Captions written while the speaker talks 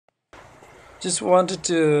Just wanted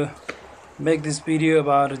to make this video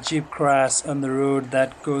about a jeep crash on the road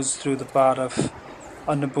that goes through the part of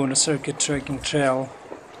Annapurna Circuit Trekking Trail,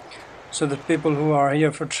 so that people who are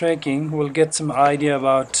here for trekking will get some idea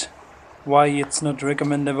about why it's not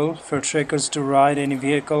recommendable for trekkers to ride any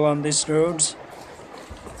vehicle on these roads.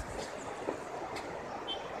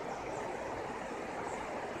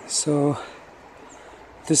 So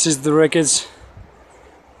this is the wreckage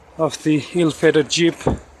of the ill-fated jeep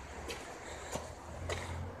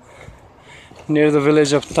near the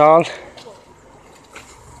village of Tal.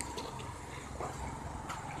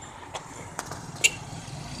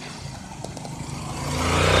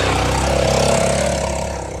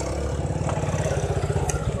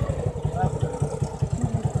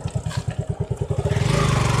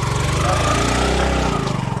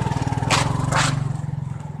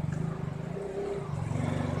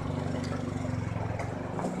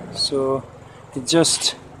 So it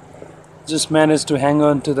just managed to hang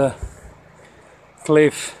on to the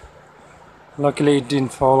cliff. Luckily it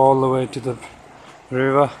didn't fall all the way to the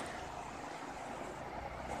river.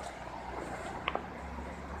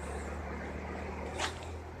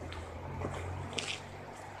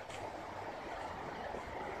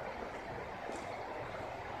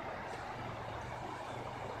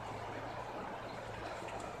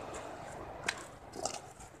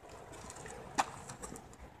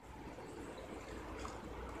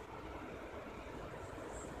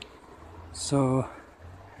 So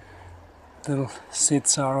the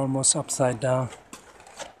seats are almost upside down.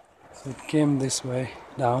 So it came this way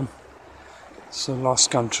down, so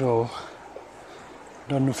lost control.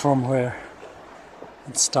 Don't know from where.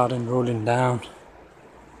 It started rolling down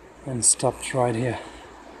and stopped right here.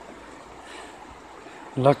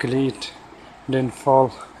 Luckily it didn't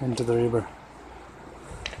fall into the river.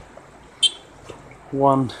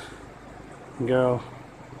 One girl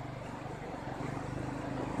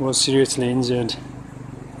was seriously injured,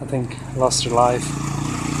 I think lost her life,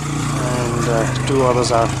 and two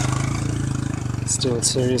others are still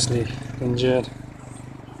seriously injured,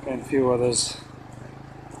 and few others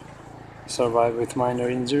survived with minor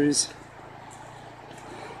injuries.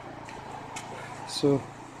 So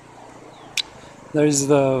there is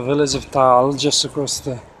the village of Tal just across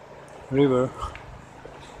the river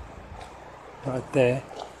right there.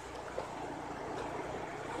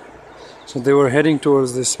 So they were heading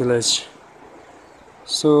towards this village.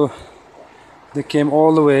 So they came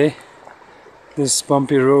all the way this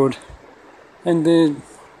bumpy road, and they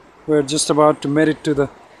were just about to make it to the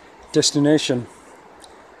destination.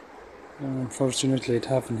 And unfortunately it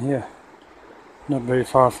happened here, not very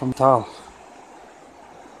far from Tal.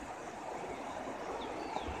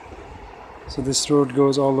 So this road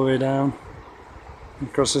goes all the way down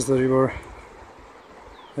and crosses the river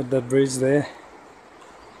at that bridge there.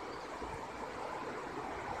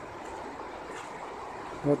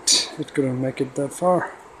 But it couldn't make it that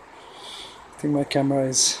far. I think my camera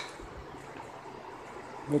is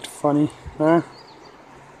a bit funny, huh?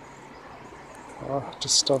 Oh,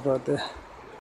 just stop right there.